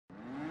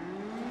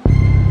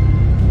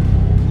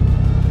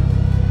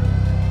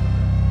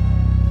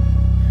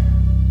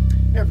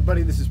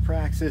everybody, this is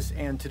Praxis,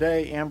 and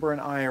today Amber and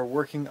I are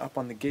working up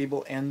on the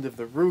gable end of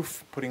the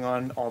roof, putting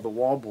on all the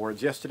wall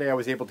boards. Yesterday I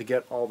was able to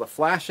get all the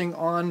flashing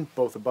on,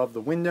 both above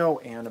the window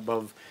and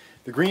above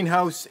the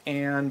greenhouse,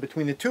 and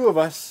between the two of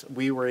us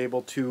we were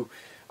able to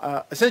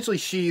essentially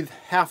sheathe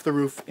half the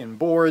roof in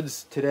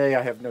boards. Today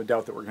I have no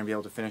doubt that we're going to be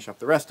able to finish up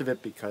the rest of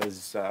it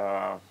because,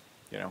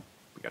 you know,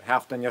 we got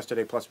half done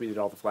yesterday, plus we did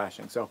all the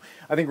flashing. So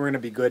I think we're going to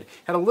be good.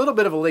 Had a little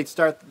bit of a late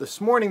start this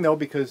morning though,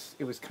 because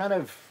it was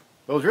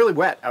really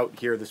wet out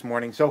here this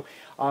morning. So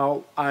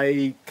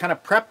I kind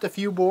of prepped a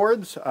few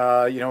boards.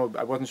 You know,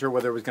 I wasn't sure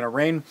whether it was going to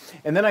rain.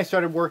 And then I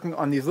started working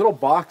on these little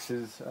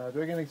boxes.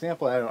 Do I get an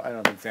example? I don't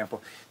have an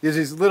example. There's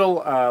these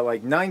little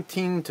like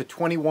 19 to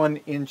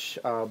 21 inch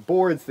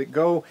boards that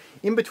go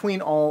in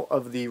between all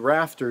of the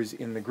rafters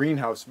in the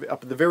greenhouse.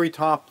 Up at the very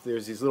top,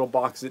 there's these little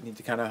boxes that need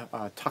to kind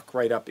of tuck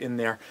right up in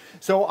there.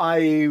 So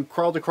I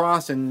crawled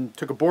across and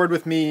took a board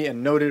with me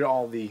and noted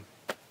all the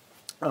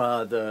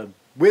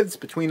widths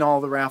between all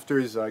the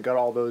rafters. I got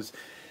all those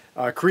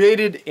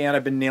created, and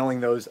I've been nailing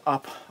those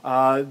up.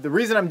 The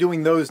reason I'm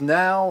doing those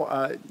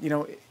now, you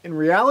know, in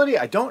reality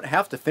I don't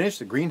have to finish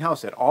the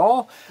greenhouse at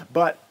all,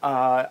 but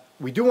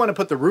we do want to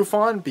put the roof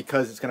on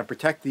because it's going to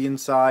protect the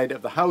inside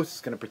of the house.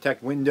 It's going to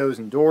protect windows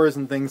and doors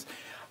and things.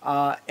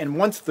 And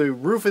once the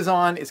roof is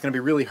on, it's going to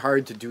be really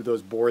hard to do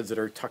those boards that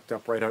are tucked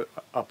up right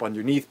up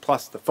underneath,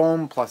 plus the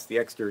foam, plus the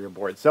exterior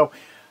board. So,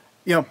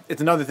 you know,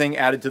 it's another thing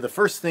added to the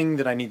first thing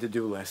that I need to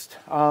do list.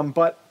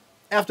 But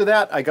after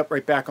that, I got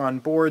right back on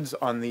boards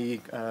on the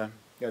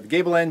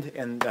gable end,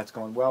 and that's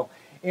going well.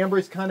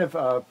 Amber's kind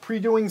of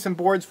pre-doing some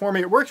boards for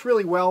me. It works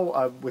really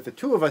well with the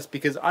two of us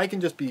because I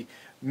can just be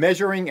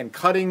measuring and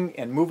cutting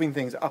and moving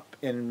things up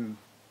into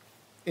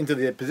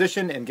the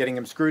position and getting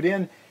them screwed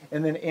in,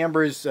 and then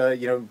Amber's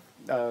you know,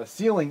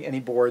 sealing any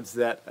boards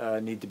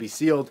that need to be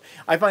sealed.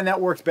 I find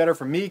that works better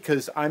for me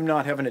because I'm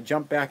not having to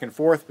jump back and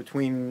forth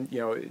between, you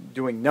know,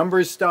 doing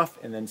numbers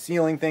stuff and then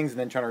sealing things and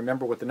then trying to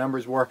remember what the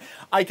numbers were.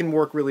 I can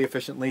work really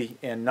efficiently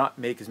and not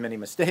make as many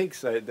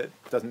mistakes. That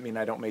doesn't mean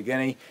I don't make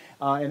any.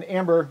 And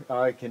Amber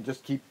can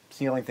just keep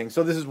sealing things.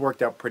 So this has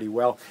worked out pretty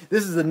well.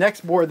 This is the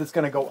next board that's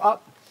going to go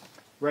up.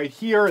 Right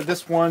here,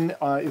 this one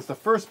is the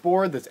first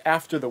board that's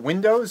after the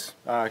windows,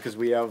 because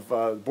we have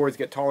boards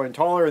get taller and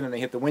taller, and then they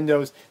hit the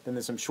windows. Then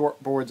there's some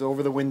short boards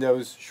over the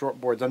windows, short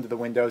boards under the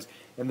windows,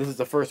 and this is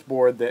the first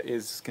board that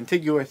is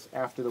contiguous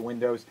after the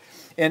windows.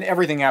 And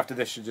everything after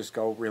this should just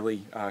go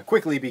really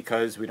quickly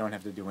because we don't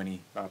have to do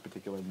any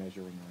particular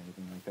measuring or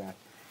anything like that.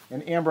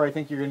 And Amber, I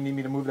think you're going to need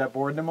me to move that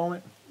board in a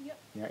moment. Yep.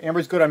 Yeah,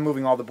 Amber's good on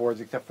moving all the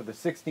boards except for the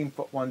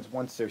 16-foot ones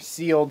once they're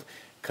sealed,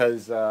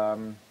 because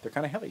they're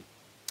kind of heavy.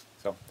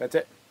 So that's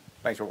it.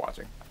 Thanks for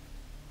watching.